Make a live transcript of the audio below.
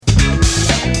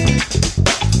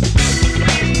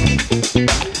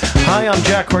Hi, I'm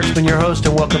Jack Hartzman, your host,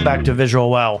 and welcome back to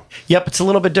Visual Wow. Yep, it's a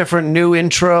little bit different. New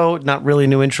intro, not really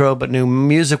new intro, but new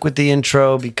music with the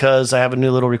intro because I have a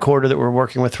new little recorder that we're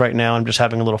working with right now. I'm just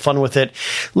having a little fun with it.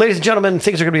 Ladies and gentlemen,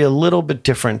 things are going to be a little bit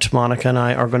different. Monica and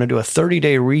I are going to do a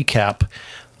 30-day recap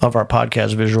of our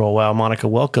podcast, Visual Wow. Monica,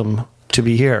 welcome to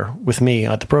be here with me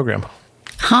at the program.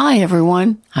 Hi,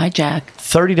 everyone. Hi, Jack.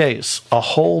 30 days, a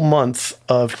whole month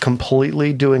of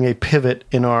completely doing a pivot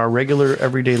in our regular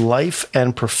everyday life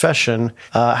and profession.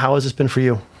 How has this been for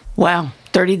you? Wow,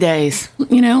 30 days.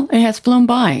 You know, it has flown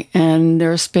by, and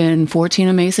there's been 14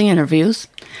 amazing interviews.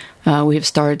 We have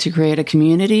started to create a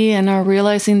community and are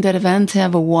realizing that events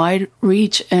have a wide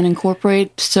reach and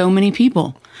incorporate so many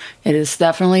people. It is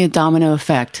definitely a domino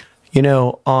effect. You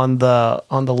know, on the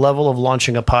level of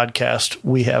launching a podcast,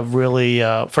 we have really,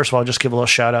 first of all, just give a little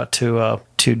shout out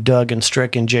to Doug and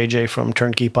Strick and JJ from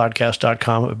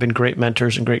turnkeypodcast.com. Have been great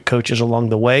mentors and great coaches along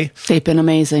the way. They've been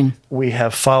amazing. We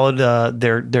have followed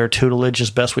their tutelage as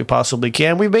best we possibly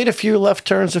can. We've made a few left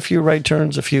turns, a few right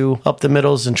turns, a few up the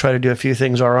middles, and try to do a few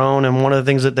things our own. And one of the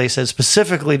things that they said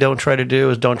specifically don't try to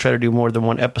do more than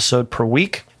one episode per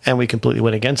week. And we completely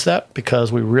went against that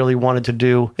because we really wanted to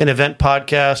do an event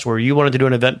podcast, where you wanted to do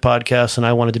an event podcast and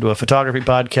I wanted to do a photography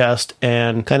podcast.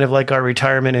 And kind of like our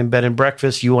retirement in bed and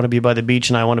breakfast, you want to be by the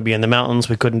beach and I want to be in the mountains.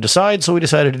 We couldn't decide, so we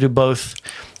decided to do both.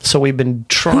 So we've been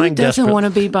trying. Who doesn't want to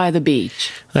be by the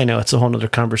beach? I know, it's a whole other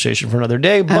conversation for another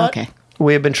day, but okay.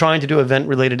 We have been trying to do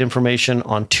event-related information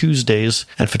on Tuesdays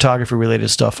and photography-related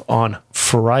stuff on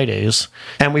Fridays,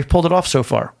 and we've pulled it off so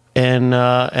far.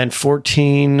 And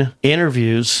 14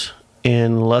 interviews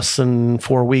in less than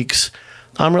 4 weeks.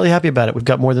 I'm really happy about it. We've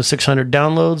got more than 600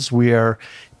 downloads. We are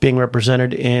being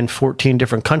represented in 14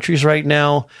 different countries right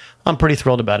now. I'm pretty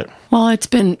thrilled about it. Well, it's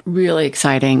been really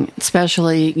exciting,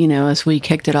 especially, you know, as we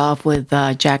kicked it off with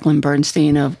Jacqueline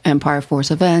Bernstein of Empire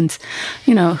Force Events,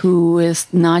 you know, who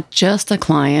is not just a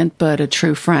client, but a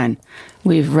true friend.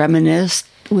 We've reminisced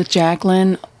with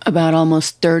Jacqueline about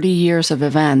almost 30 years of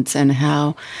events and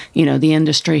how, you know, the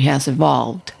industry has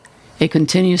evolved. It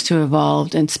continues to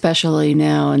evolve, and especially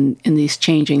now in these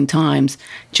changing times,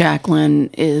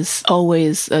 Jacqueline is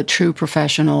always a true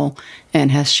professional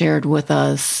and has shared with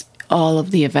us all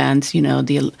of the events. You know,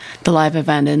 the live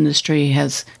event industry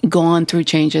has gone through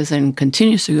changes and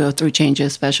continues to go through changes,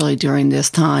 especially during this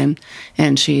time.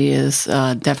 And she is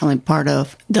definitely part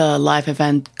of the live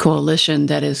event coalition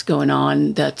that is going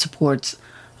on that supports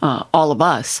all of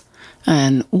us.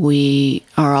 And we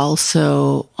are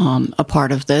also a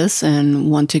part of this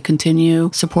and want to continue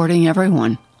supporting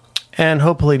everyone. And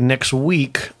hopefully next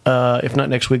week, if not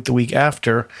next week, the week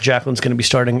after, Jacqueline's going to be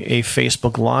starting a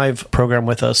Facebook Live program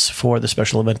with us for the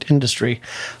special event industry.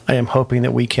 I am hoping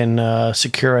that we can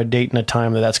secure a date and a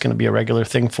time that's going to be a regular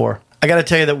thing for. I got to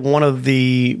tell you that one of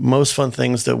the most fun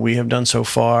things that we have done so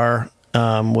far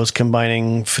was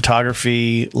combining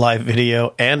photography, live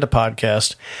video, and a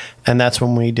podcast. And that's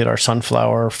when we did our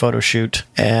sunflower photo shoot.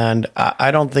 And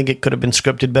I don't think it could have been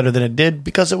scripted better than it did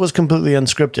because it was completely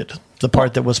unscripted. The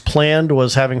part that was planned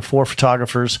was having 4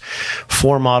 photographers,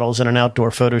 4 models, in an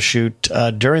outdoor photo shoot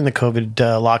during the COVID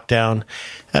lockdown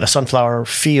at a sunflower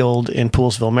field in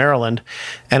Poolesville, Maryland.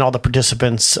 And all the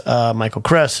participants, Michael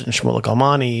Kress and Shmulik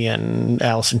Almani and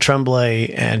Allison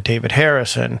Tremblay and David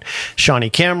Harris and Shawnee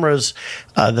Cameras.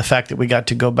 The fact that we got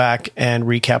to go back and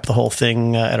recap the whole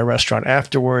thing at a restaurant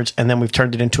afterwards. And then we've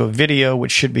turned it into a video,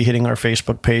 which should be hitting our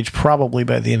Facebook page probably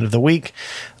by the end of the week.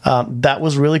 That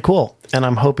was really cool. And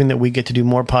I'm hoping that we get to do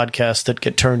more podcasts that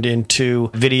get turned into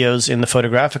videos in the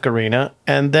photographic arena.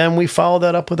 And then we follow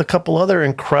that up with a couple other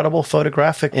incredible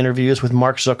photographic interviews with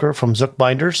Mark Zucker from Zook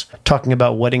Binders, talking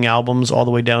about wedding albums all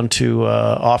the way down to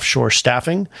offshore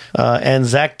staffing. And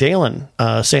Zach Dalen,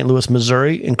 St. Louis,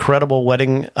 Missouri, incredible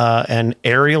wedding and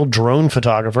aerial drone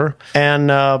photographer. And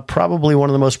probably one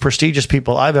of the most prestigious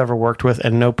people I've ever worked with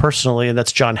and know personally, and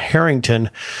that's John Harrington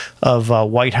of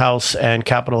White House and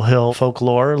Capitol Hill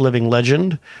Folklore, living legend.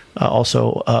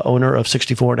 Also owner of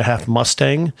 64.5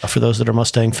 Mustang, for those that are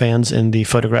Mustang fans in the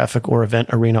photographic or event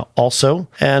arena also.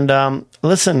 And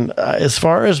listen, as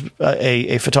far as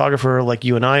a photographer like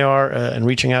you and I are and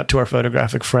reaching out to our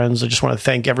photographic friends, I just want to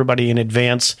thank everybody in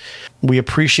advance. We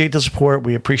appreciate the support.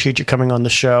 We appreciate you coming on the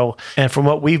show. And from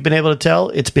what we've been able to tell,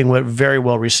 it's been very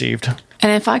well received.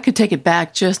 And if I could take it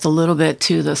back just a little bit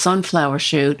to the sunflower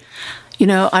shoot, you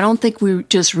know, I don't think we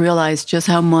just realized just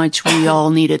how much we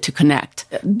all needed to connect.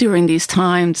 During these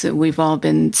times, we've all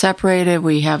been separated.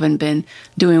 We haven't been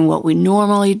doing what we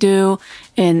normally do.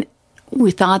 And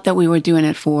we thought that we were doing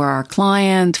it for our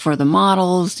clients, for the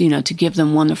models, you know, to give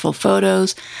them wonderful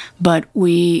photos. But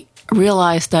we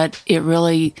realized that it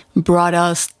really brought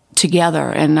us together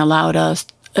and allowed us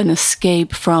an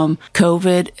escape from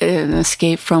COVID, an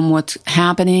escape from what's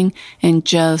happening, and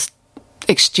just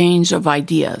exchange of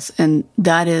ideas. And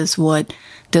that is what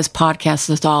this podcast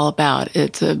is all about.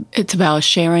 It's about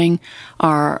sharing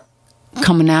our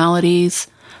commonalities,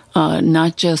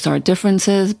 not just our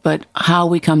differences, but how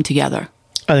we come together.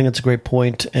 I think that's a great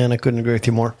point, and I couldn't agree with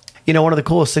you more. You know, one of the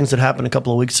coolest things that happened a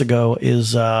couple of weeks ago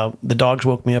is the dogs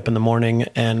woke me up in the morning,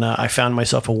 and I found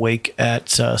myself awake at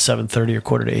 7:30 or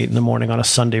 7:45 in the morning on a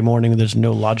Sunday morning. There's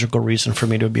no logical reason for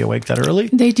me to be awake that early.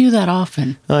 They do that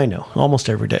often. I know, almost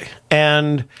every day.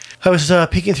 And I was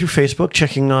peeking through Facebook,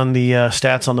 checking on the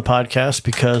stats on the podcast,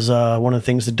 because one of the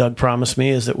things that Doug promised me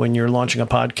is that when you're launching a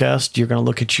podcast, you're going to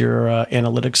look at your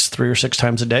analytics 3 or 6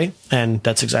 times a day, and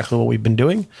that's exactly what we've been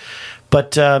doing.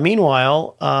 But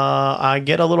meanwhile, I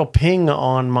get a little ping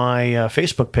on my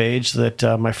Facebook page that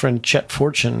my friend Chet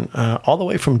Fortune, all the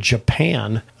way from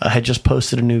Japan, had just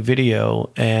posted a new video.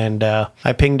 And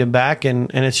I pinged him back, and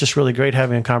it's just really great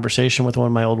having a conversation with one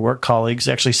of my old work colleagues.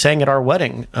 Actually sang at our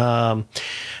wedding.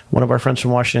 One of our friends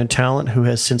from Washington Talent, who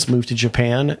has since moved to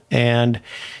Japan, and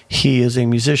he is a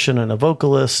musician and a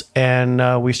vocalist,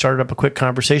 and we started up a quick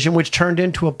conversation, which turned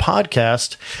into a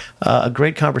podcast, a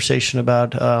great conversation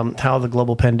about how the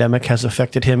global pandemic has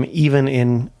affected him, even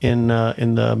in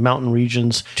the mountain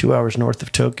regions 2 hours north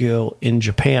of Tokyo in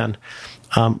Japan.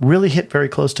 Really hit very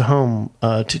close to home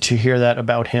to hear that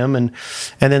about him, and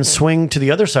then swing to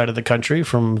the other side of the country,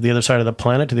 from the other side of the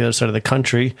planet to the other side of the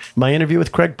country. My interview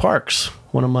with Craig Parks,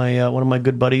 one of my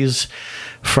good buddies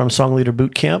from Song Leader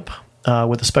Boot Camp,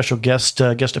 with a special guest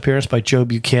appearance by Joe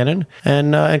Buchanan,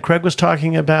 and Craig was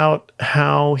talking about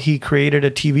how he created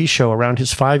a TV show around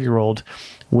his 5-year-old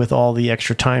with all the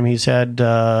extra time he's had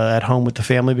at home with the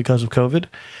family because of COVID,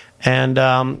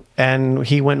 and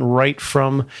he went right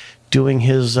from doing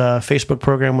his Facebook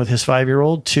program with his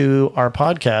 5-year-old to our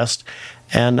podcast.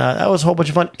 And that was a whole bunch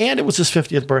of fun. And it was his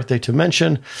 50th birthday to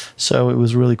mention. So it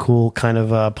was really cool kind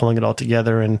of pulling it all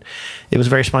together. And it was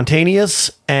very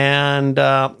spontaneous. And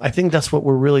I think that's what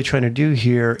we're really trying to do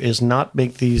here, is not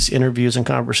make these interviews and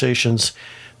conversations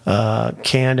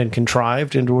canned and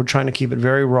contrived. And we're trying to keep it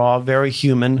very raw, very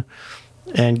human,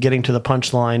 and getting to the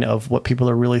punchline of what people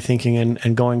are really thinking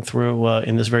and going through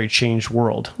in this very changed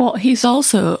world. Well, he's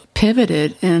also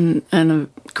pivoted in a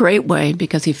great way,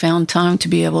 because he found time to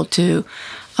be able to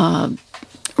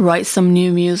write some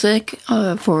new music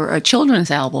for a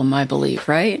children's album, I believe,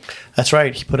 right? That's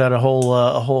right. He put out a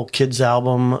whole kids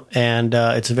album, and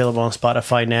it's available on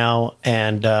Spotify now.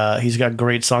 And he's got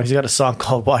great songs. He's got a song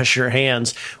called "Wash Your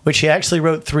Hands," which he actually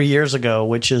wrote 3 years ago,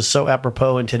 which is so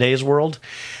apropos in today's world.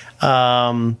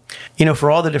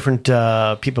 For all the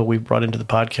different people we've brought into the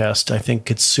podcast, I think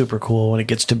it's super cool when it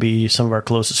gets to be some of our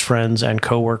closest friends and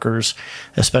coworkers,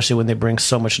 especially when they bring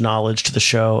so much knowledge to the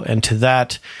show. And to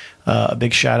that, a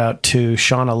big shout out to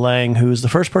Shauna Lang, who is the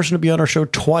first person to be on our show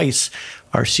twice,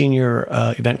 our senior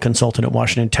event consultant at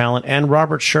Washington Talent, and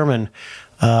Robert Sherman,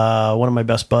 one of my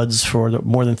best buds for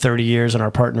more than 30 years, and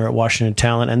our partner at Washington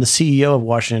Talent, and the CEO of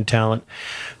Washington Talent,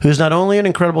 who's not only an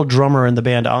incredible drummer in the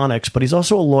band Onyx, but he's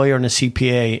also a lawyer and a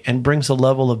CPA, and brings a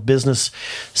level of business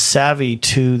savvy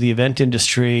to the event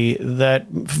industry that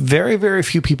very, very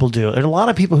few people do. There are a lot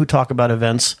of people who talk about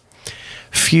events,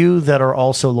 few that are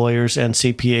also lawyers and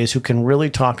CPAs who can really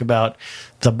talk about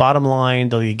the bottom line,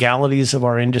 the legalities of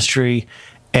our industry.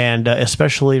 And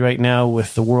especially right now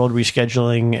with the world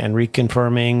rescheduling and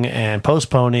reconfirming and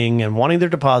postponing and wanting their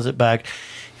deposit back,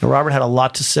 Robert had a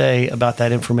lot to say about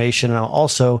that information. And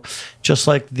also, just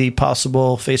like the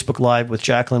possible Facebook Live with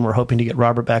Jacqueline, we're hoping to get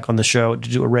Robert back on the show to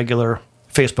do a regular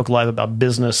Facebook Live about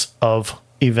business of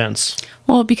events.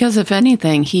 Well, because if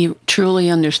anything, he truly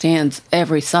understands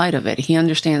every side of it. He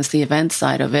understands the event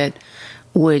side of it,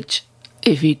 which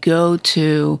if you go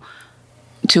to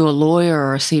a lawyer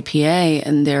or a CPA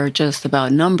and they're just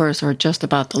about numbers or just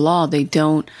about the law, they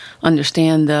don't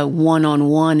understand the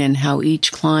one-on-one and how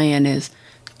each client is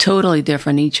totally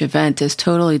different. Each event is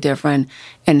totally different,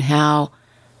 and how,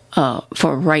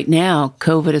 for right now,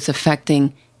 COVID is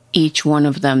affecting each one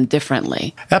of them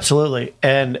differently. Absolutely.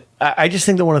 And I just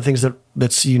think that one of the things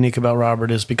that's unique about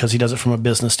Robert is because he does it from a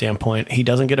business standpoint. He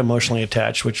doesn't get emotionally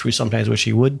attached, which we sometimes wish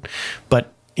he would,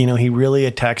 but he really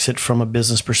attacks it from a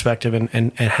business perspective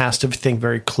and has to think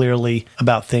very clearly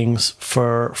about things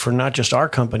for not just our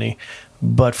company,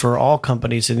 but for all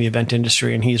companies in the event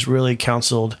industry. And he's really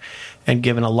counseled and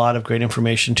given a lot of great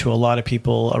information to a lot of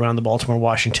people around the Baltimore,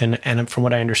 Washington, and from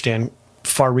what I understand,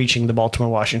 far-reaching the Baltimore,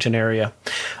 Washington area.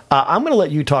 I'm going to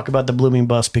let you talk about the Blooming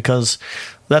Bus, because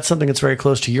that's something that's very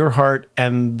close to your heart,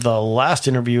 and the last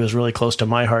interview is really close to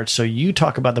my heart. So you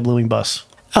talk about the Blooming Bus.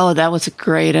 Oh, that was a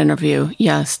great interview.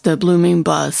 Yes, the Blooming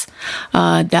Bus.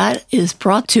 That is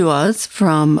brought to us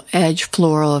from Edge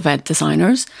Floral Event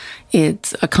Designers.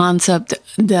 It's a concept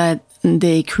that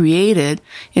they created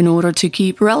in order to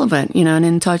keep relevant, and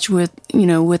in touch with,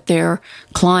 with their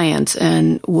clients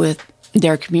and with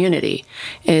their community.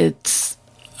 It's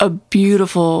a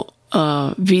beautiful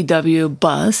VW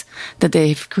bus that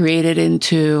they've created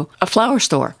into a flower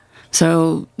store.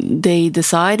 So they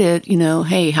decided,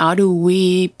 hey, how do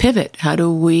we pivot? How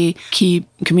do we keep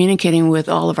communicating with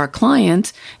all of our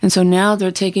clients? And so now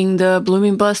they're taking the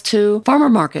Blooming Bus to farmer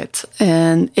markets,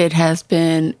 and it has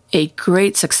been a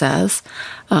great success.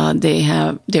 They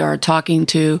are talking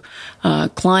to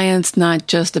clients not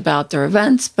just about their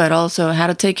events, but also how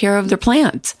to take care of their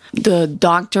plants. The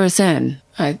doctor is in,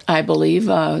 I believe.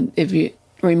 If you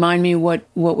remind me what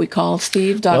we call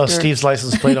Steve? Doctor. Well, Steve's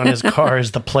license plate on his car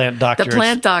is the plant doctor. The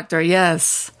plant doctor,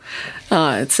 yes.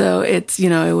 So it's,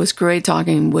 it was great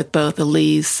talking with both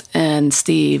Elise and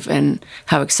Steve and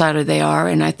how excited they are.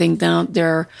 And I think now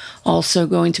they're also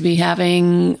going to be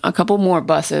having a couple more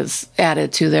buses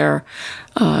added to their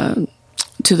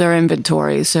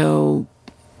inventory. So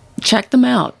check them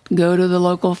out. Go to the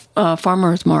local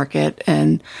farmers market,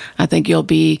 and I think you'll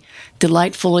be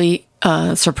delightfully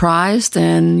surprised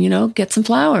and, get some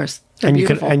flowers. And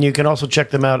you can also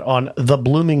check them out on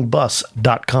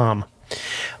thebloomingbus.com.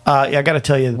 I got to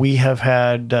tell you, we have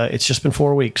had, it's just been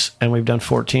 4 weeks, and we've done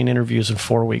 14 interviews in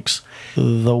 4 weeks.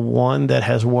 The one that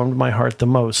has warmed my heart the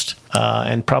most,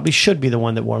 and probably should be the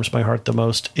one that warms my heart the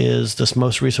most, is this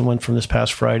most recent one from this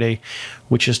past Friday,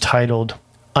 which is titled,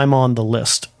 I'm on the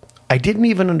List. I didn't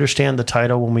even understand the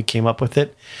title when we came up with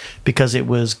it because it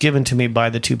was given to me by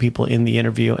the two people in the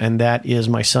interview, and that is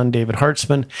my son, David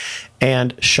Hartzman,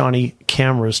 and Shawnee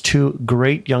Cameras, two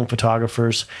great young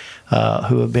photographers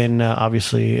who have been,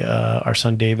 obviously, our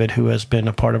son, David, who has been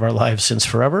a part of our lives since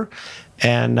forever,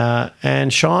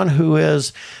 and Sean, who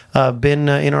has been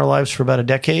in our lives for about a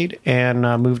decade and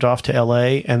moved off to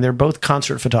L.A., and they're both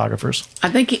concert photographers. I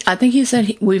think he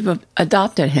said we've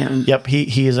adopted him. Yep,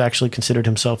 he has actually considered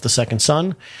himself the second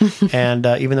son, and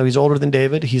even though he's older than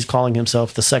David, he's calling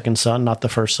himself the second son, not the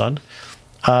first son.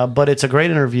 But it's a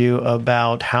great interview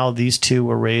about how these two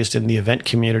were raised in the event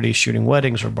community, shooting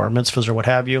weddings or bar mitzvahs or what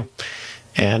have you.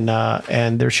 And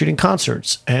they're shooting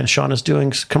concerts. And Sean is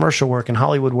doing commercial work and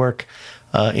Hollywood work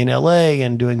in L.A.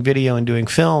 and doing video and doing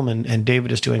film. And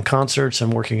David is doing concerts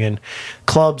and working in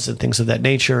clubs and things of that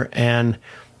nature. And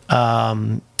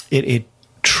it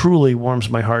truly warms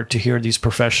my heart to hear these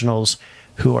professionals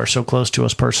who are so close to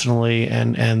us personally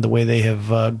and the way they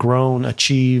have grown,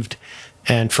 achieved,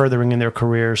 and furthering in their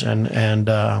careers. And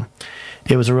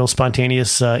it was a real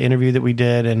spontaneous interview that we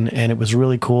did, and it was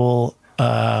really cool.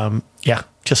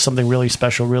 Just something really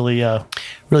special, really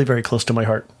very close to my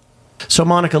heart. So,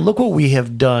 Monica, look what we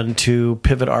have done to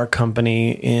pivot our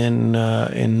company in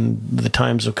the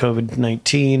times of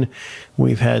COVID-19.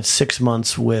 We've had 6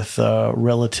 months with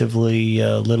relatively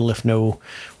little, if no,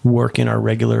 work in our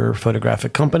regular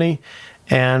photographic company.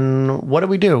 And what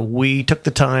do? We took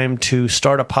the time to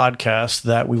start a podcast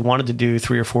that we wanted to do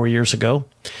 3 or 4 years ago,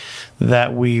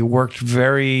 that we worked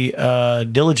very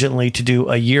diligently to do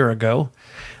a year ago,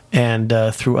 and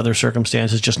through other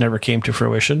circumstances just never came to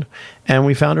fruition. And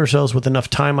we found ourselves with enough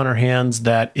time on our hands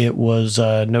that it was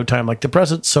no time like the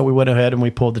present, so we went ahead and we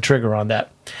pulled the trigger on that.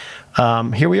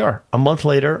 Here we are, a month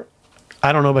later.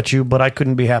 I don't know about you, but I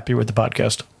couldn't be happier with the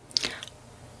podcast.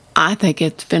 I think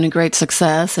it's been a great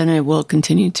success, and it will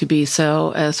continue to be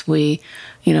so as we,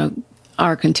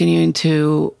 are continuing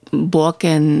to book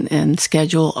and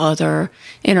schedule other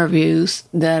interviews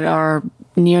that are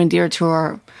near and dear to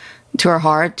our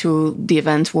heart, to the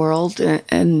events world,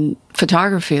 and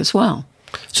photography as well.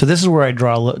 So this is where I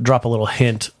drop a little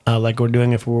hint, like we're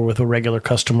doing if we're with a regular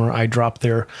customer. I drop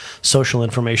their social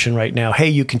information right now. Hey,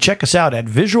 you can check us out at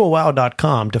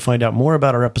visualwow.com to find out more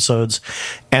about our episodes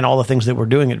and all the things that we're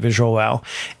doing at Visual Wow.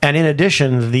 And in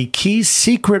addition, the key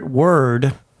secret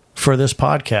word for this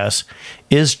podcast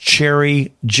is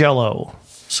cherry jello.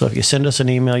 So if you send us an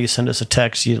email, you send us a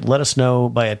text, you let us know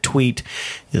by a tweet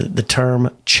the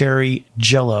term cherry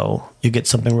jello, you get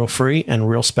something real free and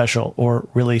real special, or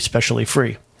really specially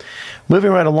free.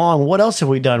 Moving right along, what else have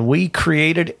we done? We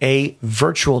created a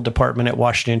virtual department at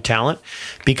Washington Talent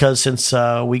because since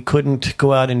we couldn't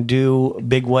go out and do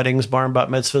big weddings, bar and bat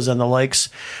mitzvahs, and the likes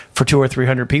for 200 or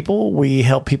 300 people, we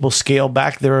help people scale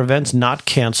back their events, not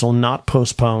cancel, not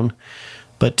postpone,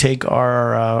 but take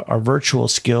our virtual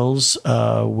skills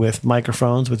with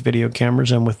microphones, with video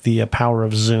cameras, and with the power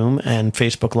of Zoom and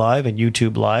Facebook Live and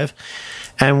YouTube Live.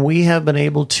 And we have been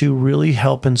able to really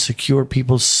help and secure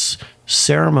people's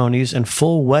ceremonies and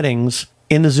full weddings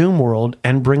in the Zoom world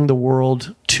and bring the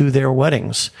world to their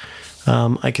weddings.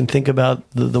 I can think about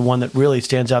the one that really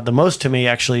stands out the most to me,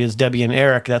 actually, is Debbie and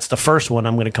Eric. That's the first one.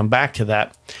 I'm going to come back to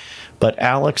that. But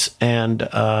Alex and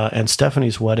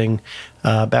Stephanie's wedding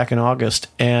back in August.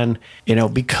 And,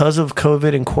 because of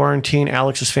COVID and quarantine,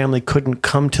 Alex's family couldn't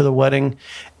come to the wedding.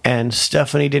 And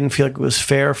Stephanie didn't feel like it was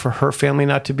fair for her family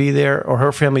not to be there, or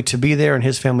her family to be there and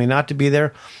his family not to be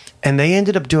there. And they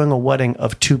ended up doing a wedding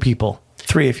of 2 people.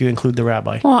 3 if you include the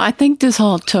rabbi. Well, I think this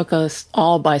all took us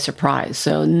all by surprise.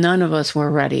 So none of us were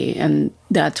ready. And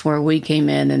that's where we came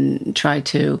in and tried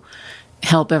to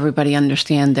help everybody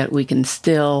understand that we can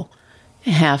still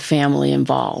have family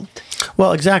involved.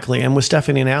 Well, exactly. And with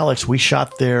Stephanie and Alex, we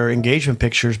shot their engagement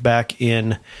pictures back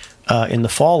in the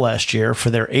fall last year for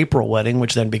their April wedding,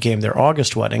 which then became their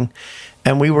August wedding.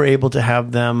 And we were able to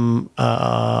have them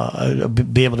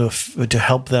be able to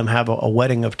help them have a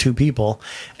wedding of 2 people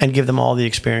and give them all the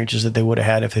experiences that they would have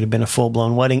had if it had been a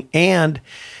full-blown wedding, and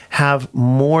have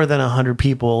more than 100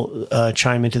 people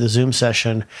chime into the Zoom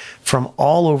session from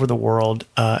all over the world.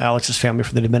 Alex's family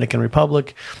from the Dominican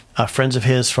Republic, friends of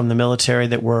his from the military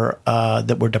that were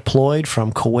deployed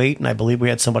from Kuwait, and I believe we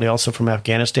had somebody also from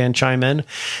Afghanistan chime in,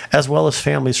 as well as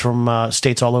families from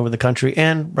states all over the country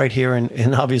and right here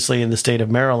in obviously in the state of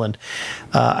Maryland.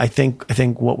 I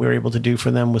think what we were able to do for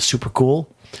them was super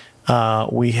cool.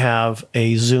 We have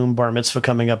a Zoom bar mitzvah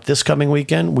coming up this coming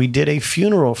weekend. We did a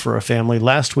funeral for a family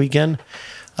last weekend.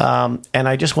 And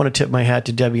I just want to tip my hat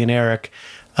to Debbie and Eric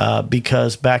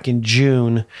because back in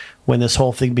June, when this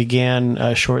whole thing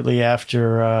began, shortly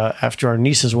after our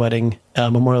niece's wedding,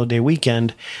 Memorial Day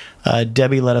weekend,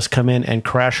 Debbie let us come in and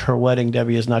crash her wedding.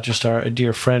 Debbie is not just a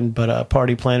dear friend, but a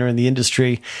party planner in the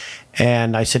industry.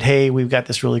 And I said, hey, we've got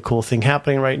this really cool thing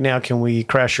happening right now. Can we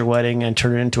crash your wedding and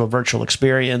turn it into a virtual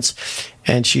experience?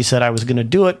 And she said I was going to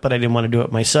do it, but I didn't want to do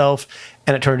it myself.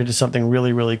 And it turned into something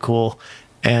really, really cool.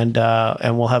 And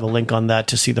we'll have a link on that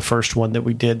to see the first one that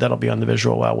we did. That'll be on the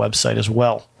Visual Wow website as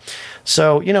well.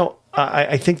 So,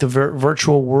 I think the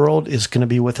virtual world is going to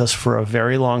be with us for a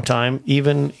very long time.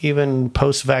 Even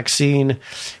post-vaccine,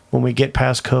 when we get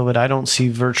past COVID, I don't see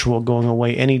virtual going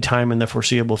away anytime in the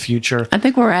foreseeable future. I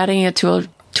think we're adding it to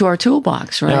our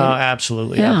toolbox, right?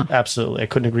 Absolutely. Yeah. Absolutely. I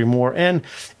couldn't agree more. And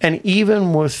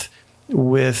even with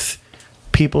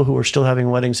people who are still having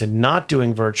weddings and not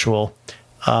doing virtual,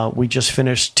 we just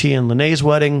finished T and Lene's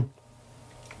wedding,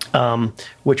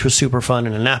 which was super fun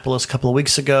in Annapolis a couple of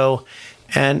weeks ago.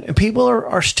 And people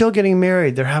are still getting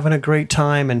married. They're having a great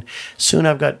time. And soon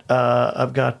I've got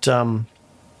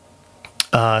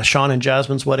Sean and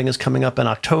Jasmine's wedding is coming up in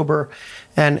October.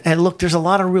 And look, there's a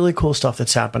lot of really cool stuff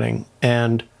that's happening.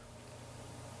 And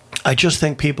I just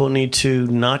think people need to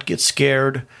not get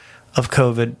scared of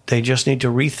COVID. They just need to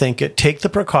rethink it. Take the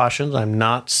precautions. I'm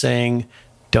not saying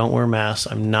don't wear masks.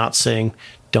 I'm not saying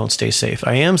don't stay safe.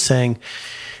 I am saying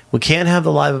we can't have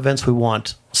the live events we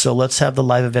want. So let's have the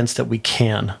live events that we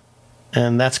can.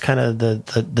 And that's kind of the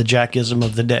Jackism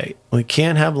of the day. We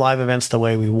can't have live events the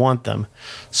way we want them.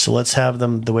 So let's have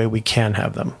them the way we can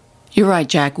have them. You're right,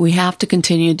 Jack. We have to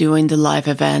continue doing the live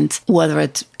events, whether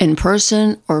it's in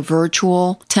person or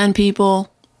virtual. 10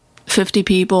 people, 50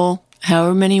 people,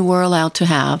 however many we're allowed to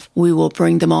have, we will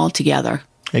bring them all together.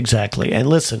 Exactly. And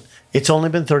listen, it's only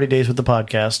been 30 days with the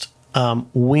podcast.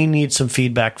 We need some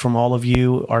feedback from all of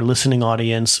you, our listening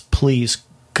audience. Please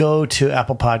go to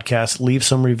Apple Podcasts, leave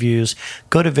some reviews,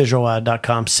 go to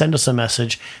visualwow.com, send us a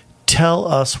message. Tell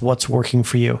us what's working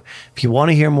for you. If you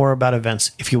want to hear more about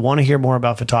events, if you want to hear more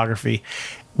about photography,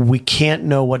 we can't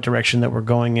know what direction that we're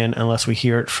going in unless we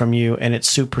hear it from you, and it's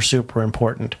super, super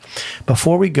important.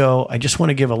 Before we go, I just want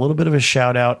to give a little bit of a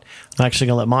shout out. I'm actually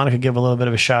going to let Monica give a little bit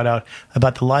of a shout out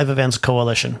about the Live Events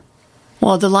Coalition.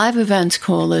 Well, the Live Events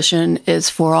Coalition is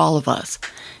for all of us.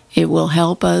 It will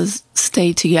help us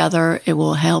stay together. It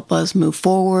will help us move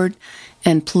forward.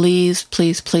 And please,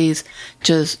 please, please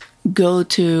just go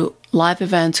to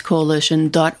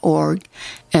liveeventscoalition.org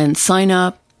and sign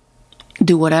up.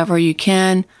 Do whatever you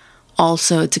can.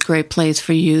 Also, it's a great place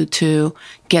for you to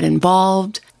get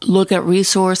involved, look at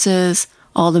resources,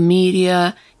 all the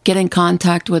media, get in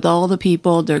contact with all the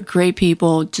people. They're great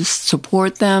people. Just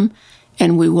support them,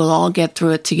 and we will all get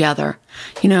through it together.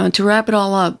 And to wrap it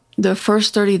all up, the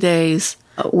first 30 days,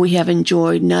 we have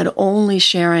enjoyed not only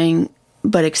sharing,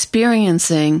 but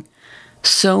experiencing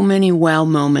so many wow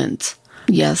moments.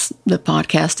 Yes, the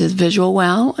podcast is Visual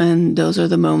Wow, and those are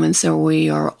the moments that we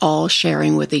are all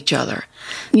sharing with each other.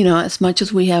 As much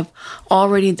as we have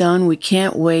already done, we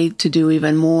can't wait to do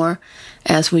even more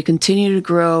as we continue to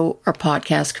grow our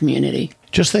podcast community.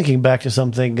 Just thinking back to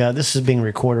something, this is being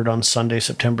recorded on Sunday,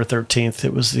 September 13th.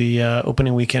 It was the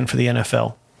opening weekend for the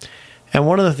NFL. And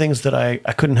one of the things that I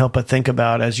couldn't help but think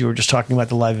about as you were just talking about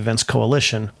the Live Events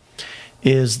Coalition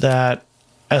is that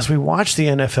as we watched the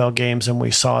NFL games and we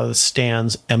saw the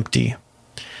stands empty,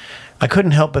 I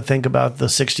couldn't help but think about the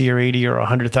 60 or 80 or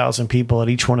 100,000 people at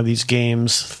each one of these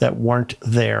games that weren't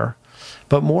there.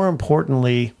 But more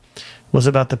importantly, was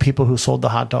about the people who sold the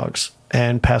hot dogs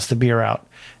and passed the beer out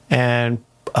and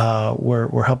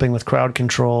were helping with crowd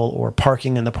control or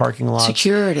parking in the parking lots.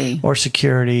 Security.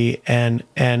 And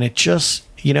it just,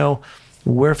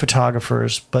 we're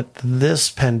photographers, but this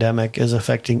pandemic is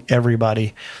affecting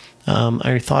everybody.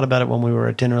 I thought about it when we were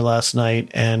at dinner last night,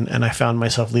 and I found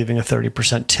myself leaving a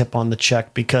 30% tip on the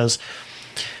check because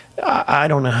I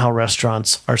don't know how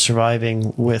restaurants are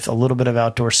surviving with a little bit of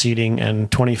outdoor seating and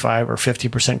 25 or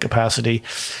 50% capacity.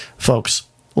 Folks,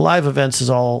 live events is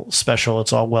all special.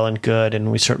 It's all well and good,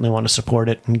 and we certainly want to support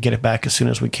it and get it back as soon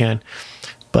as we can.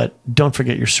 But don't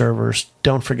forget your servers.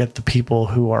 Don't forget the people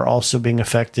who are also being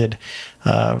affected,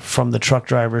 from the truck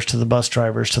drivers to the bus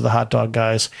drivers to the hot dog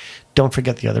guys. Don't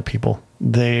forget the other people.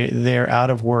 They're out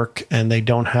of work and they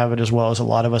don't have it as well as a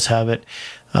lot of us have it.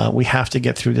 We have to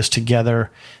get through this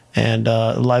together. And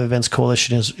Live Events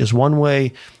Coalition is one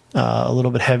way. A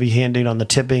little bit heavy-handed on the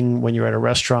tipping when you're at a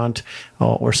restaurant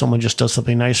or someone just does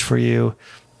something nice for you.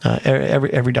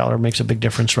 Every dollar makes a big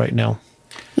difference right now.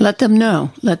 Let them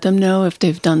know. Let them know if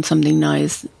they've done something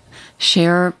nice.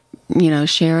 Share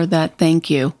that thank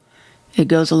you. It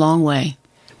goes a long way.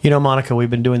 Monica, we've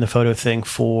been doing the photo thing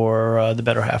for the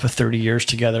better half of 30 years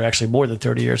together, actually more than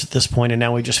 30 years at this point, and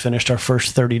now we just finished our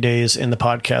first 30 days in the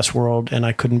podcast world, and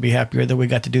I couldn't be happier that we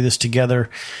got to do this together.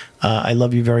 I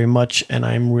love you very much, and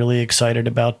I'm really excited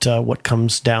about what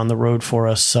comes down the road for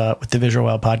us with the Visual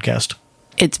Wow podcast.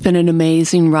 It's been an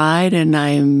amazing ride, and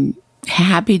I'm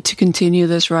happy to continue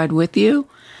this ride with you.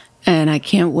 And I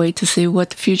can't wait to see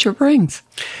what the future brings.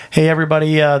 Hey,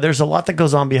 everybody. There's a lot that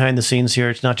goes on behind the scenes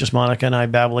here. It's not just Monica and I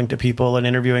babbling to people and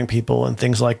interviewing people and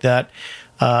things like that.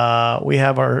 We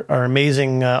have our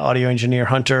amazing audio engineer,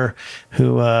 Hunter,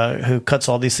 who cuts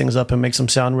all these things up and makes them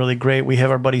sound really great. We have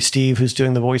our buddy Steve, who's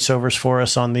doing the voiceovers for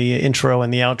us on the intro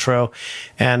and the outro.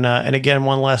 And again,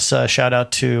 one last shout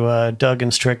out to Doug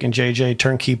and Strick and JJ,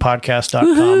 turnkeypodcast.com.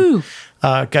 Woohoo!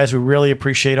 Guys, we really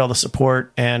appreciate all the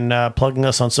support and plugging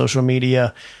us on social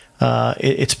media.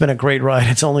 It's been a great ride.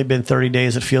 It's only been 30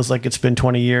 days. It feels like it's been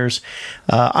 20 years.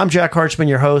 I'm Jack Hartzman,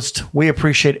 your host. We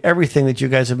appreciate everything that you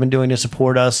guys have been doing to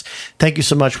support us. Thank you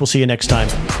so much. We'll see you next time.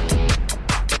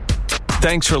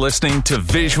 Thanks for listening to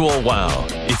Visual Wow.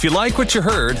 If you like what you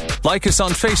heard, like us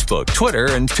on Facebook, Twitter,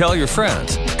 and tell your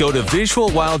friends. Go to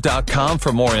visualwow.com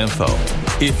for more info.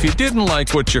 If you didn't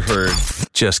like what you heard,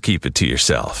 just keep it to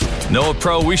yourself. Know a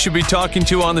pro we should be talking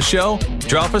to on the show?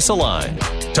 Drop us a line.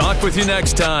 Talk with you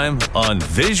next time on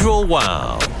Visual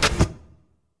Wow.